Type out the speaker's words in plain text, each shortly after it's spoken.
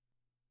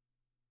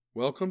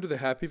Welcome to the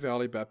Happy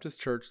Valley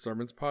Baptist Church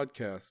Sermons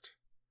Podcast.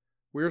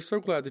 We are so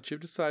glad that you've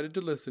decided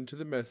to listen to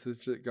the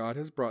message that God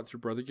has brought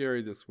through Brother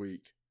Gary this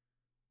week.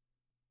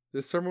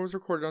 This sermon was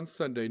recorded on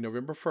Sunday,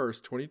 November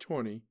 1st,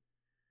 2020,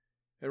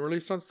 and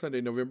released on Sunday,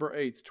 November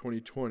 8th,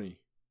 2020.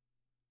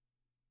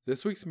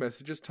 This week's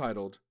message is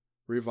titled,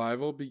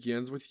 Revival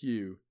Begins with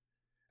You,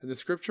 and the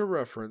scripture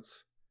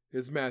reference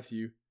is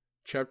Matthew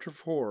chapter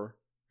 4,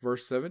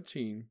 verse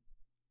 17,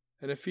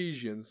 and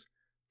Ephesians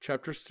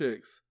chapter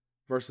 6,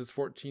 verses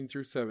 14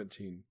 through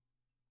 17.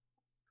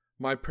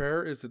 My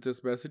prayer is that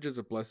this message is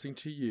a blessing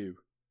to you.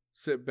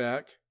 Sit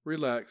back,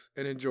 relax,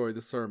 and enjoy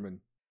the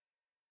sermon.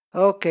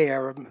 Okay,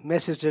 our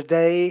message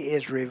today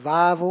is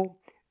Revival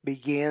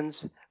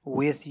Begins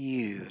with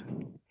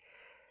You.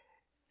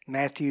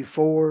 Matthew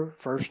 4,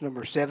 verse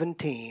number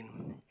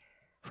 17.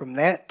 From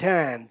that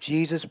time,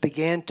 Jesus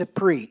began to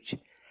preach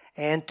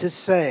and to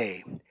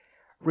say,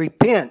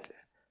 Repent,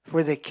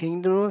 for the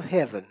kingdom of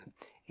heaven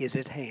is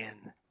at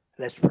hand.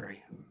 Let's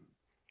pray.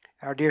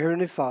 Our dear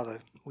Heavenly Father,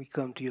 we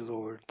come to you,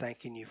 Lord,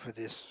 thanking you for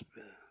this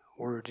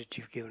word that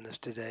you've given us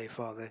today,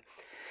 Father.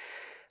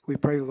 We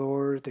pray,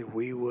 Lord, that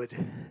we would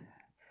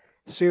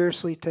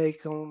seriously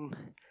take on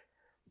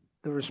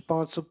the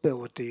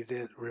responsibility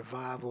that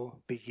revival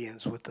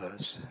begins with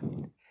us.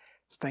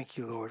 Thank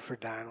you, Lord, for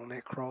dying on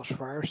that cross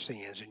for our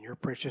sins. In your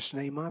precious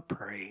name I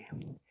pray.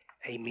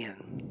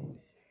 Amen.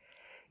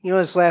 You know,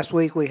 this last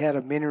week we had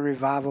a mini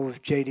revival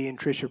with J.D. and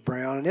Tricia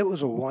Brown, and it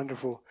was a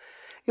wonderful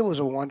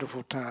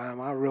time.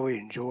 I really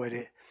enjoyed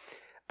it.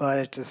 But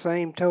at the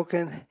same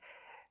token,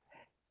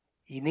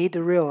 you need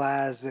to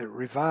realize that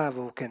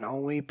revival can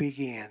only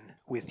begin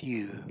with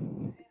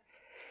you.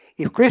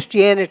 If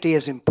Christianity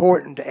is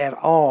important at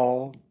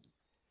all,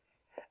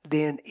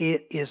 then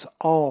it is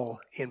all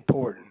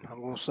important.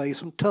 I'm going to say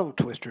some tongue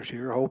twisters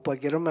here. I hope I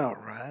get them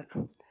out right.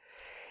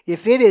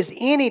 If it is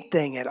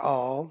anything at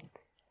all,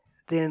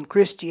 then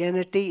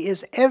Christianity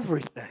is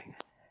everything.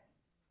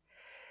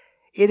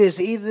 It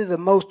is either the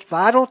most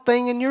vital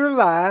thing in your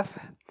life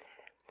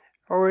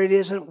or it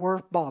isn't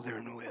worth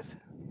bothering with.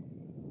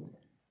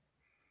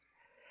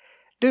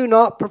 Do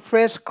not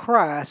profess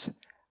Christ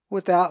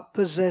without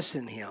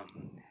possessing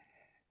Him.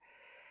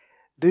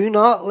 Do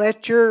not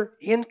let your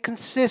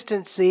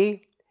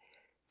inconsistency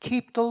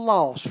keep the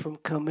lost from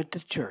coming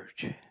to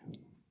church.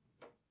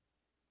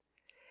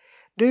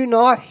 Do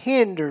not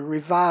hinder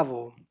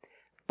revival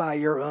by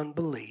your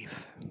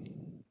unbelief.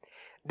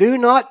 Do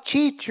not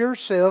cheat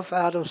yourself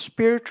out of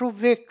spiritual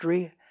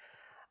victory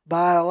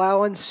by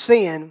allowing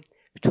sin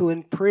to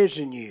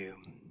imprison you.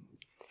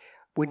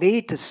 We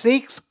need to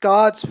seek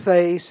God's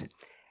face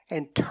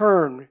and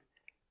turn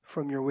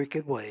from your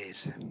wicked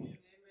ways.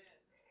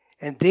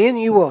 And then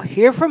you will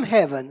hear from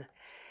heaven,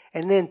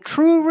 and then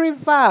true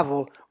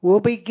revival will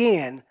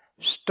begin,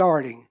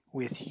 starting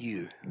with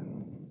you.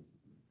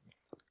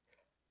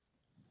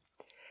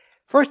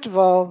 First of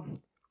all,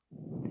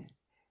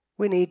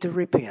 we need to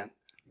repent.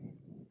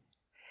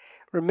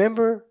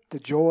 Remember the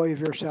joy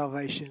of your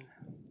salvation.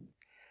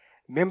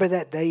 Remember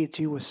that day that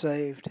you were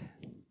saved.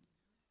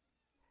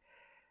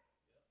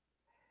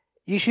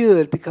 You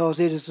should, because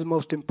it is the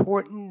most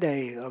important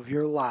day of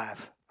your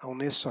life on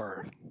this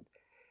earth.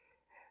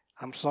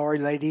 I'm sorry,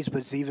 ladies,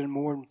 but it's even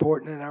more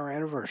important than our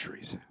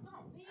anniversaries.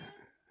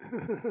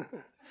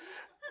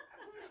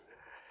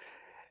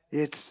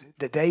 It's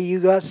the day you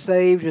got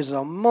saved is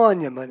a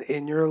monument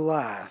in your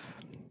life.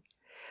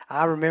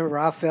 I remember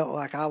I felt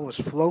like I was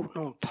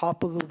floating on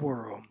top of the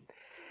world.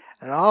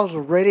 And I was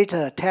ready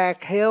to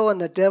attack hell and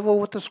the devil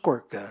with a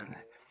squirt gun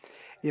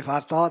if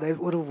I thought it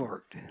would have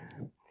worked.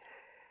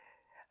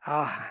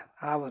 I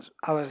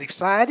was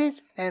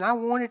excited, and I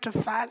wanted to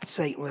fight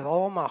Satan with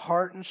all my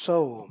heart and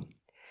soul.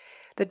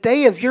 The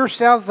day of your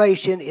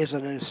salvation is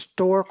an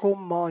historical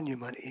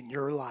monument in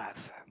your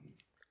life.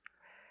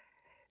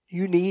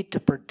 You need to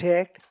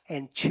protect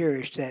and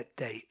cherish that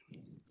date.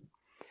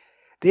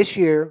 This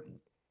year,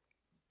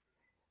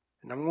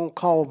 and I'm going to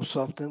call them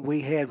something,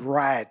 we had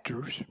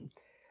rioters.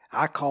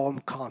 I call them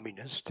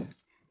communists.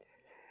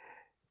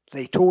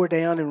 They tore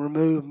down and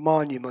removed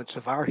monuments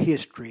of our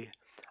history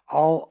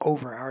all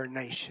over our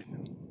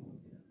nation.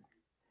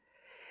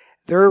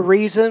 Their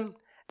reason,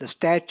 the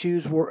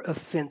statues were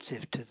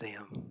offensive to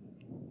them.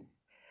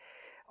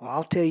 Well,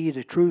 I'll tell you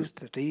the truth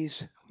that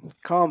these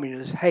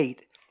communists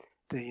hate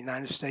the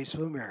United States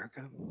of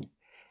America,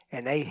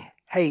 and they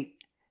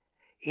hate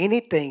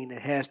anything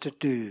that has to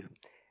do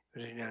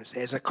with the United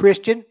States. As a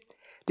Christian,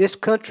 this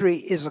country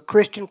is a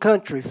Christian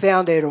country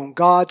founded on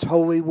God's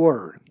holy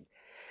word.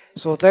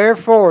 So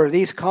therefore,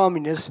 these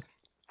communists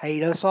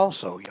hate us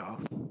also,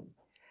 y'all.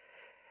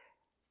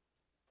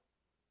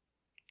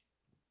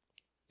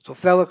 So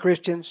fellow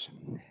Christians,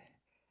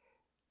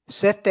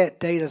 set that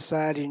date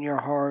aside in your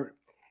heart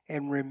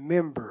and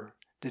remember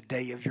the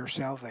day of your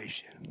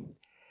salvation.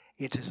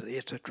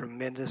 It's a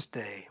tremendous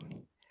day.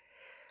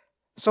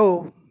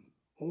 So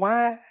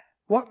what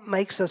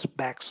makes us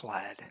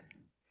backslide?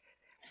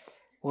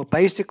 Well,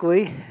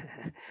 basically,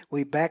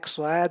 we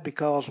backslide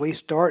because we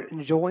start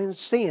enjoying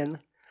sin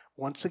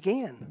once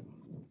again.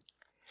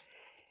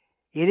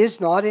 It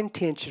is not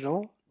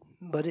intentional,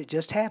 but it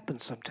just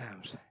happens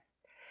sometimes.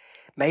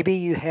 Maybe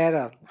you had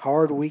a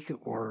hard week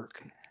at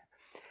work,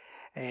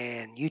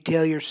 and you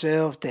tell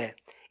yourself that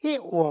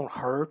it won't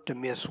hurt to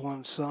miss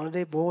one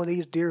Sunday. Boy,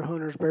 these deer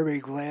hunters better be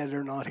glad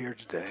they're not here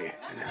today.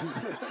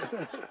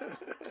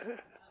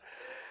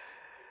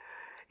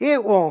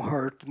 It won't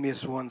hurt to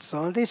miss one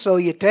Sunday. So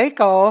you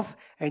take off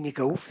and you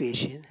go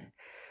fishing,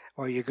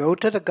 or you go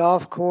to the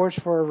golf course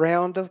for a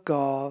round of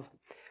golf,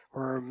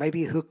 or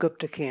maybe hook up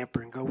the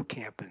camper and go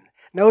camping.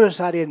 Notice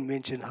I didn't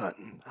mention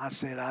hunting. I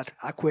said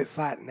I quit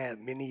fighting that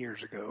many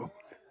years ago.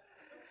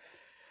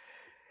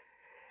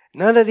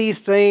 None of these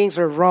things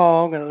are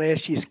wrong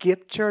unless you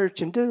skip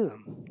church and do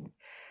them.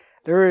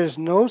 There is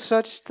no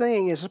such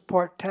thing as a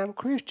part-time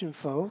Christian,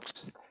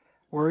 folks.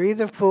 We're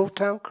either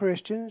full-time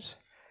Christians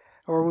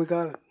or we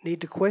need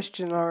to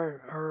question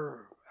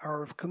our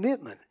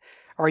commitment.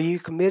 Are you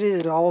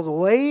committed all the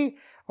way?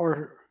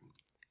 Or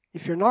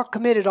if you're not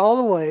committed all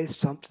the way,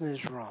 something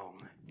is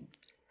wrong.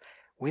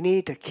 We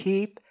need to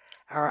keep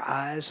our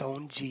eyes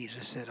on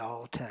Jesus at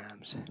all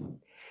times.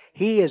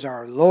 He is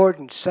our Lord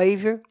and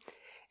Savior,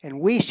 and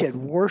we should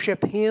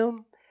worship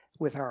Him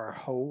with our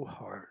whole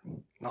heart.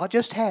 Not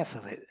just half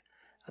of it,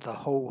 the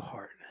whole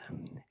heart.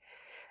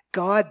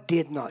 God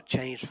did not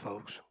change,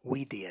 folks.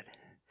 We did.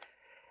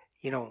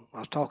 I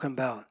was talking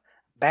about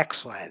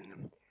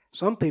backsliding.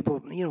 Some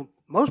people,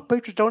 most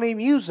preachers don't even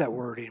use that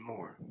word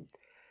anymore.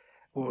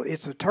 Well,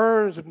 it's a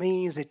term that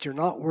means that you're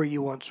not where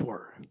you once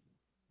were.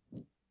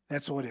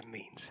 That's what it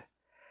means.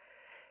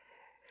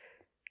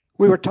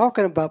 We were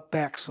talking about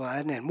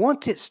backsliding, and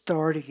once it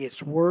starts, it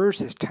gets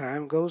worse as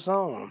time goes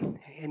on.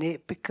 And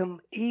it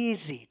becomes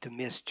easy to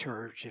miss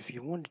church if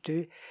you wanted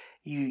to.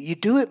 You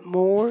do it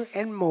more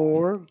and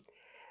more.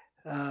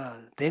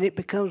 Then it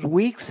becomes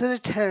weeks at a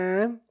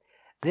time,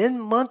 then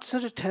months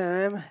at a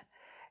time,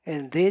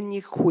 and then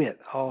you quit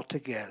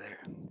altogether.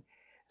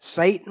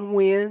 Satan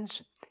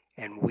wins,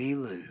 and we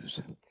lose.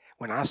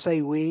 When I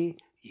say we,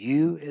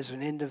 you as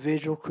an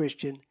individual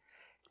Christian,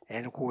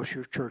 and of course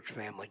your church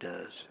family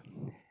does.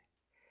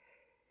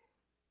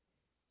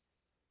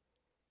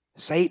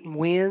 Satan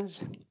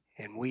wins,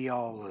 and we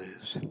all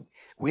lose.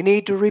 We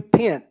need to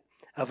repent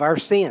of our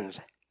sins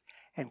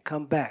and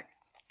come back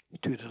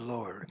to the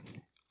Lord.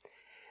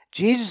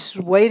 Jesus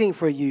is waiting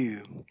for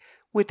you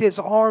with His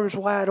arms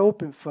wide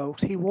open,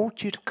 folks. He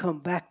wants you to come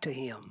back to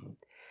Him.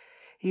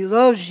 He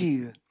loves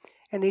you,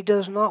 and He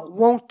does not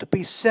want to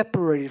be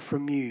separated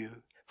from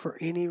you for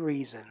any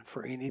reason,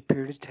 for any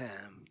period of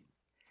time.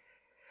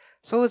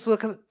 So let's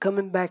look at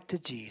coming back to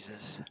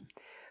Jesus.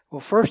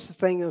 Well, first the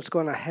thing that's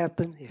going to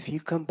happen if you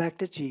come back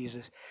to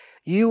Jesus,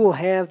 you will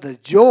have the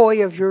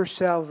joy of your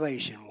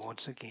salvation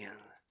once again.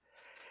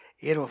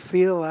 It'll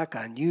feel like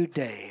a new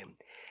day.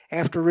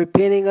 After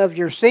repenting of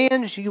your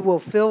sins, you will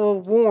feel a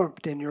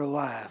warmth in your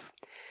life.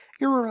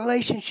 Your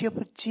relationship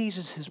with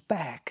Jesus is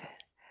back.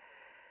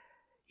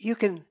 You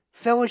can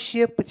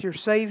fellowship with your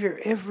Savior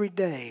every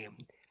day.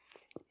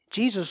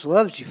 Jesus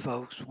loves you,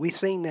 folks. We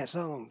sing that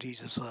song,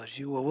 Jesus loves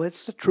you. Well,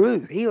 it's the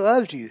truth. He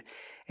loves you.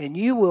 And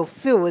you will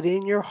feel it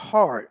in your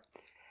heart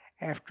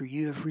after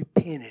you have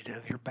repented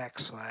of your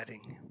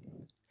backsliding.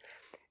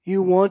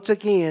 You once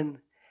again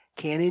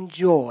can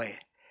enjoy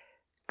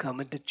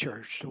coming to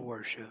church to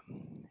worship.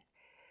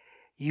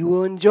 You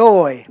will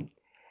enjoy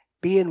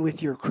being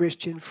with your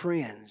Christian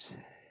friends.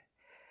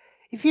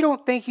 If you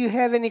don't think you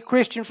have any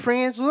Christian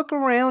friends, look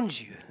around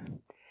you.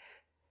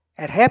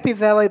 At Happy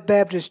Valley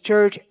Baptist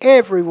Church,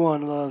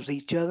 everyone loves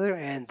each other,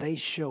 and they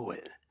show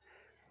it.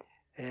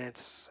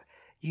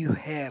 You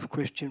have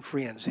Christian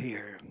friends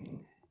here.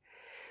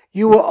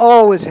 You will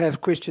always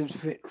have Christian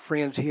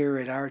friends here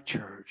at our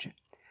church.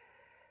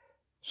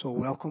 So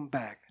welcome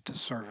back to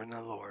serving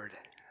the Lord.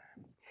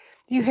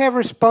 You have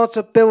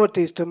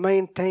responsibilities to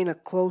maintain a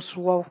close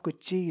walk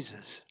with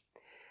Jesus.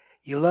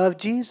 You love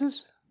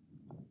Jesus?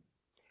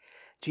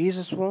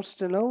 Jesus wants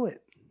to know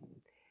it.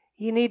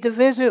 You need to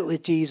visit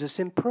with Jesus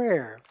in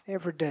prayer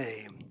every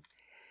day.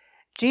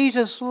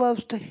 Jesus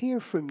loves to hear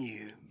from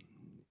you.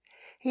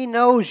 He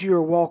knows you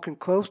are walking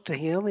close to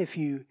Him if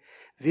you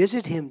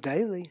visit Him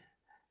daily.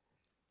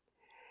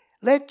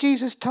 Let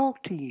Jesus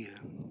talk to you.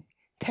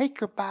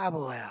 Take your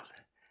Bible out.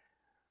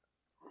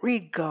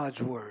 Read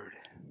God's Word.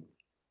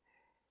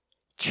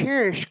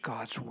 Cherish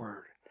God's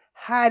Word.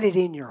 Hide it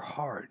in your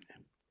heart.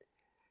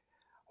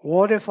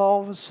 What if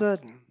all of a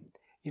sudden,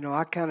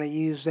 I kind of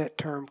used that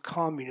term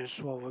communist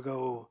a while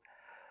ago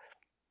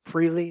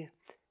freely,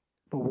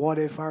 but what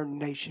if our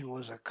nation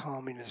was a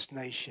communist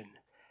nation?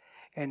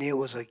 And it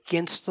was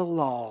against the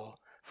law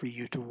for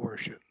you to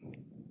worship.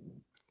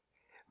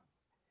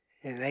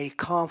 And they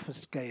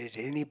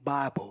confiscated any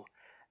Bible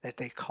that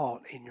they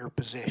caught in your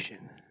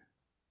possession.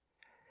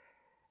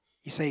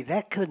 You say,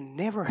 that could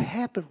never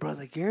happen,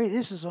 Brother Gary.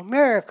 This is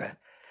America.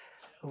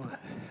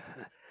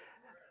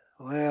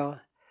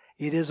 Well,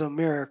 it is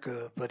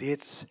America, but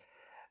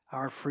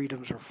our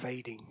freedoms are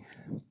fading.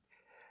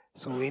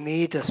 So we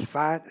need to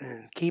fight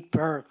and keep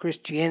our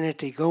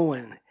Christianity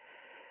going.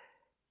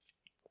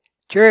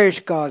 Cherish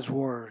God's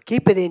Word.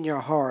 Keep it in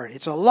your heart.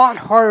 It's a lot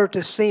harder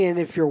to sin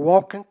if you're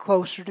walking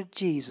closer to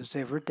Jesus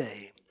every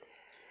day.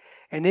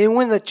 And then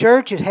when the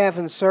church is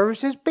having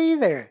services, be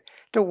there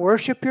to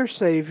worship your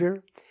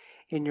Savior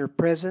in your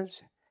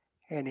presence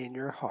and in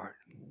your heart.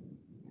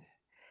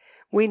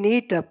 We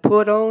need to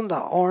put on the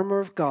armor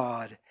of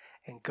God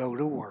and go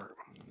to work.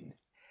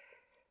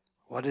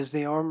 What is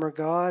the armor of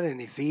God? In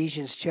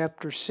Ephesians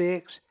chapter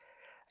 6,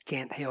 I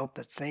can't help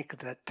but think of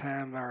that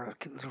time our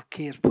little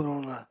kids put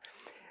on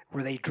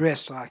where they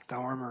dressed like the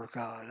armor of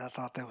God. I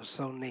thought that was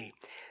so neat.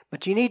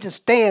 But you need to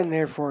stand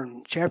therefore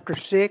in chapter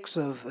 6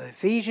 of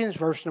Ephesians,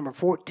 verse number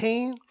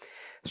 14.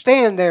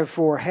 Stand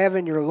therefore,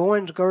 having your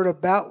loins girded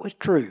about with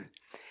truth,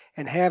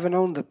 and having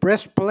on the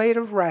breastplate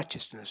of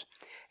righteousness,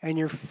 and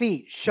your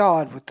feet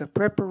shod with the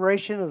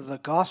preparation of the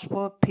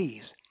gospel of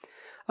peace.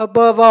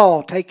 Above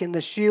all, taking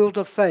the shield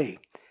of faith,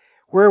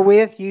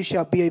 wherewith you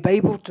shall be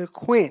able to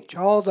quench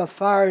all the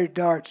fiery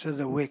darts of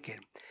the wicked,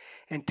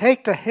 and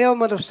take the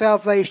helmet of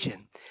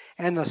salvation,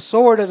 and the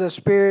sword of the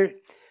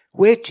Spirit,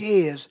 which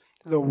is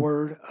the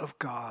Word of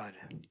God.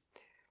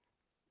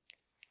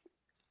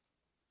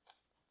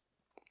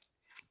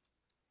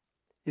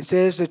 It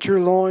says that your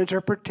loins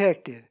are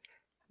protected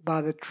by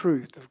the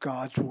truth of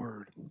God's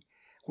Word.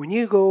 When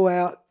you go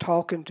out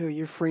talking to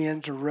your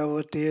friends or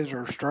relatives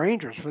or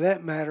strangers, for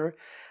that matter,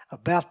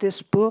 about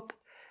this book,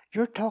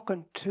 you're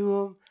talking to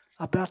them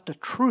about the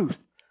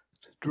truth,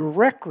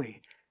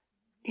 directly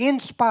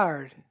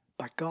inspired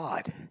by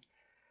God.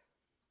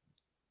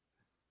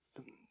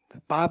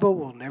 The Bible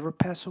will never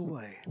pass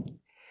away.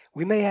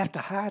 We may have to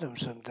hide them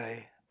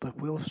someday, but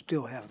we'll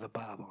still have the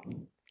Bible.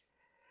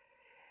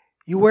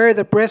 You wear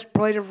the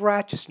breastplate of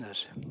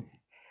righteousness.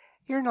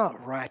 You're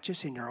not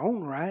righteous in your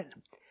own right,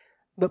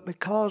 but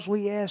because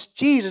we asked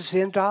Jesus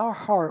into our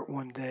heart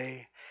one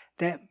day,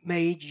 that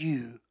made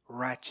you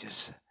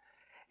righteous.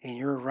 And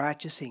you're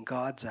righteous in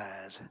God's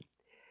eyes.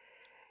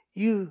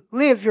 You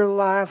live your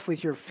life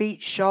with your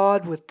feet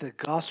shod with the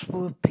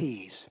gospel of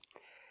peace.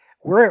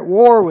 We're at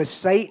war with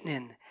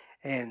Satan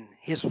and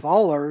his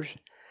followers,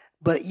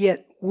 but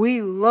yet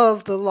we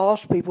love the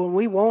lost people and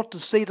we want to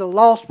see the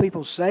lost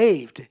people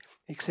saved,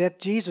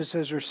 accept Jesus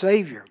as their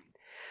Savior.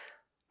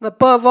 And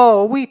above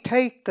all, we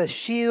take the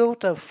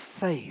shield of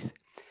faith,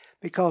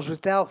 because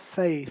without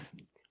faith,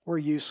 we're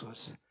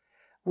useless.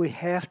 We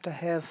have to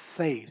have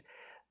faith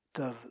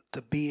to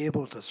be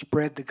able to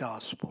spread the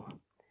gospel.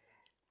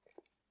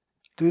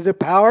 Through the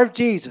power of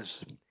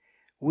Jesus,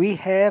 we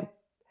have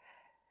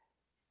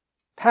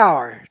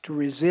power to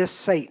resist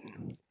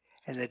Satan,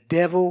 and the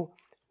devil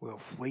will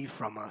flee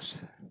from us.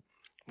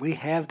 We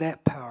have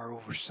that power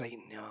over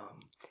Satan, y'all.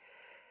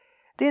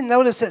 Then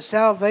notice that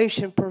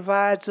salvation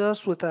provides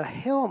us with a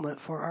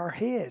helmet for our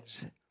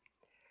heads.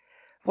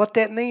 What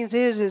that means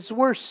is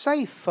we're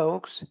safe,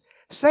 folks.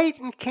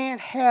 Satan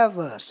can't have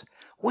us.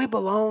 We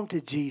belong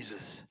to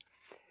Jesus.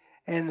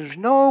 And there's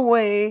no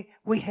way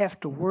we have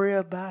to worry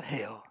about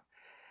hell.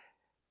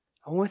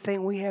 The only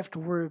thing we have to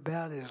worry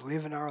about is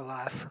living our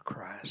life for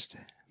Christ.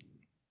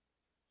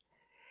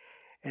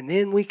 And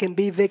then we can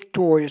be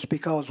victorious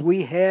because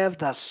we have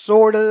the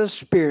sword of the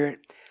Spirit,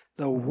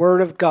 the Word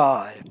of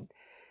God.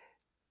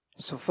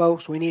 So,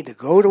 folks, we need to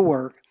go to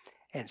work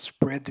and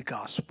spread the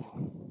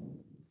gospel.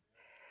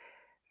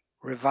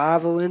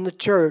 Revival in the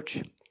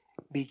church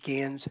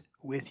begins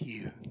with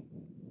you.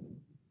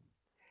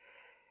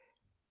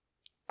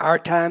 Our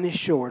time is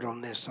short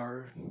on this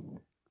earth.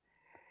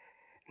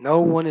 No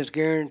one is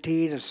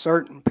guaranteed a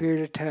certain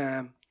period of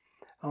time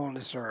on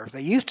this earth.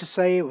 They used to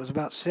say it was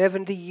about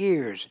 70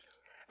 years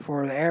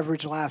for the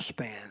average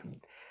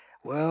lifespan.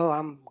 Well,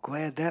 I'm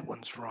glad that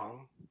one's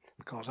wrong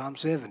because I'm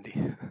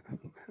 70.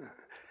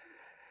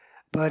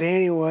 But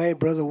anyway,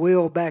 Brother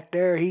Will back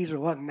there, he's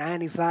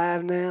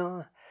 95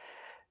 now?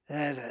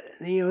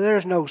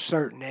 There's no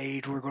certain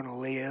age we're going to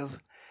live.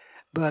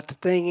 But the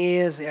thing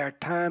is, our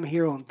time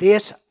here on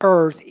this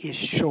earth is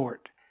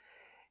short.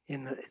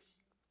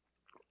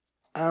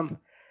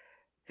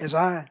 As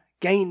I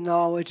gain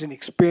knowledge and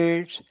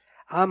experience,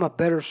 I'm a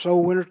better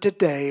soul winner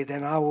today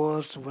than I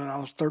was when I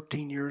was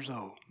 13 years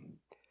old.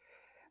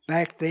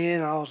 Back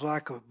then, I was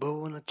like a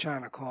bull in a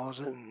china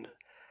closet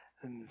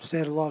and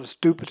said a lot of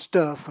stupid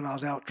stuff when I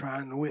was out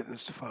trying to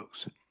witness to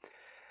folks.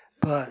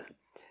 But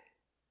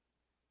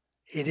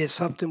it is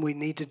something we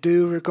need to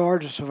do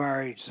regardless of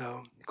our age,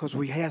 though, because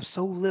we have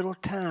so little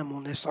time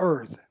on this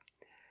earth.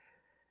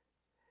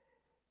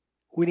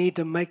 We need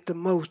to make the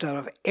most out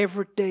of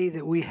every day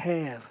that we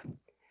have.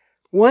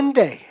 One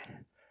day,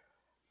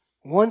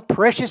 one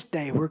precious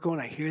day, we're going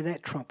to hear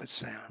that trumpet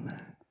sound.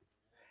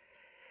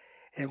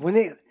 And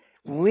when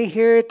we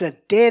hear it, the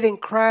dead in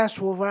Christ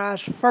will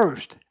rise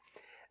first.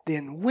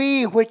 Then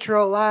we which are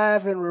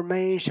alive and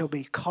remain shall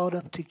be caught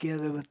up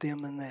together with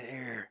them in the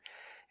air.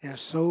 And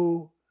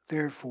so,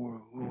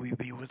 therefore, will we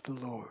be with the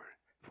Lord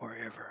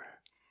forever.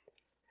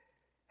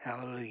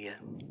 Hallelujah.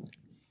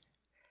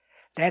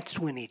 That's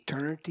when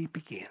eternity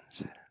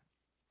begins.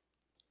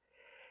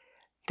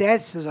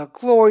 That's a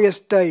glorious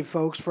day,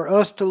 folks, for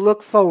us to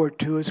look forward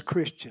to as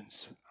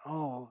Christians.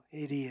 Oh,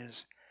 it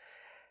is.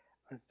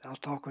 I was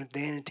talking with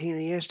Dan and Tina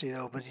yesterday,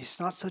 though, but it's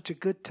not such a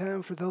good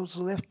time for those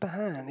left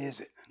behind, is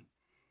it?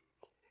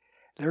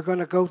 They're going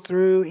to go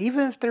through,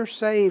 even if they're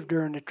saved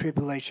during the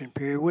tribulation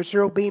period, which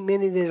there will be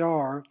many that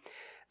are,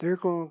 they're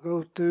going to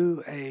go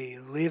through a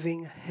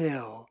living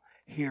hell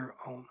here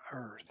on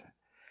earth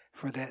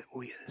for that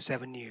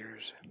 7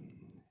 years.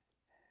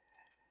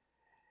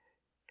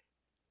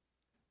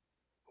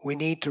 We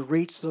need to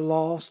reach the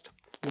lost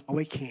while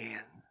we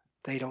can.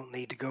 They don't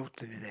need to go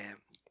through that.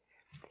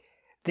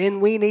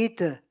 Then we need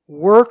to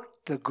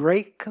work the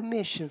Great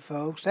Commission,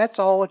 folks. That's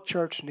all a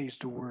church needs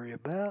to worry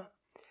about.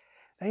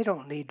 They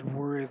don't need to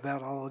worry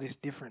about all these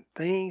different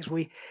things.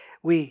 We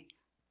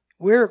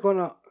are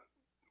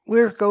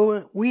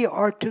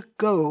to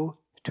go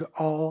to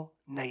all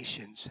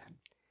nations,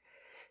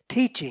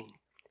 teaching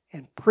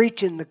and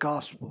preaching the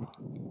gospel.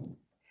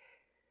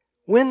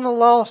 Win the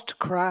lost to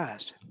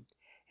Christ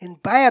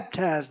and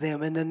baptize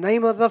them in the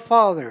name of the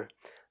Father,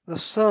 the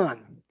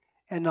Son,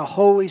 and the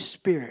Holy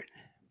Spirit.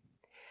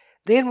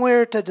 Then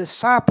we're to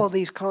disciple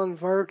these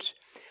converts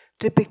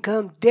to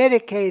become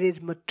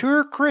dedicated,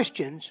 mature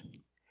Christians.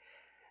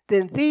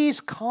 Then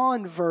these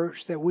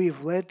converts that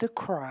we've led to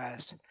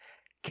Christ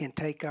can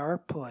take our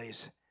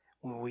place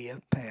when we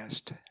have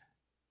passed.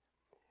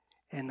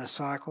 And the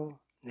cycle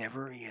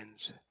never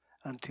ends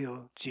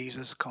until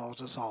Jesus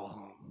calls us all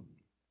home.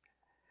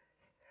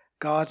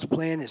 God's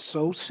plan is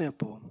so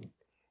simple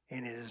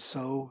and it is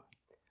so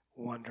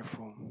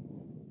wonderful.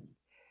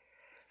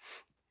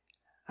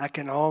 I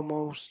can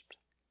almost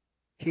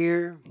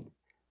hear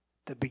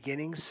the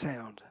beginning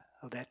sound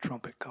of that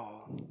trumpet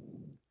call.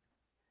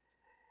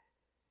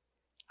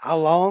 I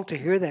long to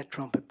hear that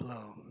trumpet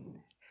blow.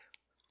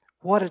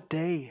 What a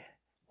day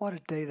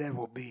that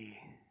will be.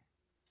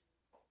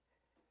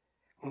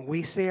 When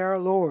we see our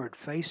Lord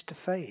face to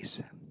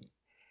face,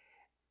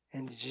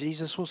 and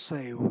Jesus will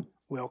say,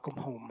 "Welcome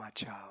home, my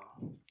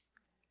child."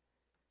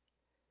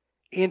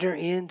 Enter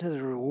into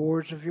the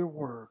rewards of your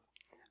work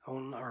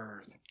on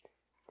earth,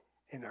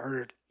 and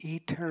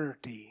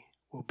eternity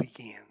will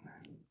begin.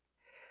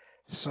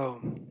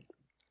 So,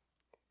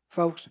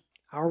 folks,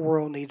 our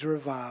world needs a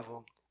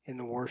revival in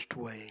the worst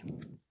way.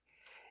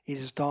 It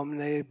is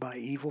dominated by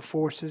evil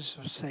forces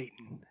of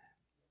Satan.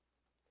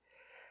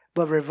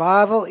 But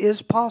revival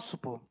is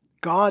possible.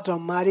 God's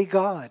Almighty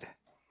God.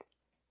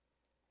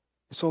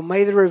 So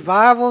may the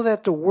revival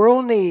that the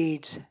world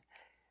needs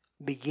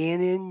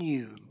begin in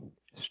you,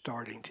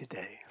 starting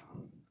today.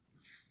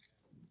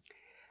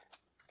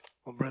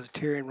 Well, Brother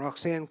Terry and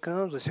Roxanne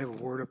comes, let's have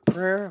a word of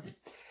prayer.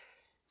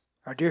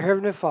 Our dear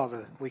Heavenly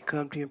Father, we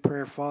come to you in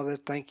prayer, Father,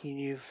 thanking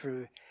you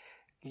for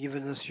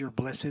giving us your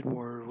blessed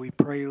word. We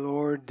pray,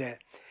 Lord,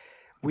 that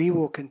we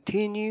will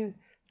continue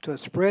to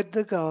spread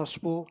the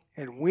gospel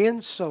and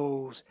win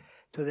souls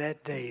to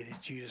that day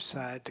that you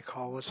decide to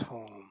call us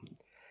home.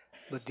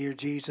 But dear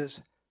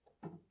Jesus,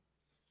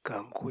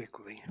 come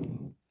quickly.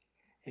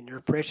 In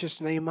your precious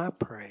name I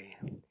pray.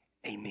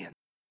 Amen.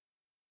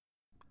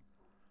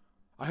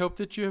 I hope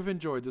that you have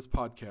enjoyed this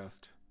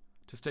podcast.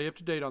 To stay up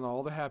to date on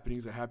all the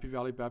happenings at Happy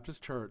Valley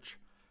Baptist Church,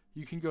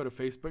 you can go to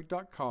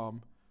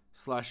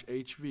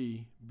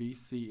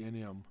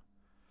facebook.com/HVBCNM.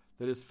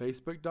 That is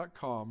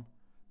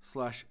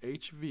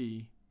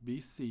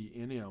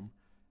facebook.com/HVBCNM,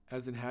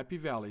 as in Happy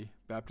Valley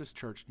Baptist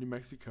Church, New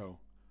Mexico.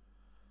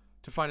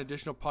 To find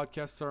additional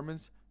podcast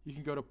sermons, you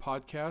can go to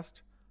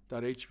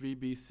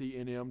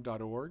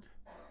podcast.hvbcnm.org.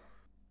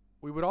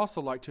 We would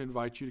also like to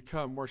invite you to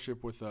come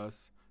worship with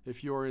us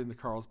if you are in the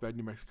Carlsbad,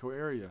 New Mexico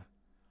area.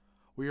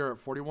 We are at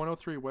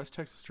 4103 West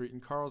Texas Street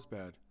in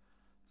Carlsbad.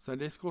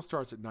 Sunday school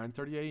starts at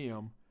 9:30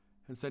 a.m.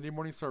 and Sunday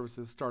morning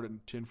services start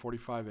at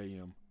 10:45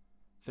 a.m.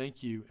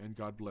 Thank you and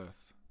God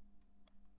bless.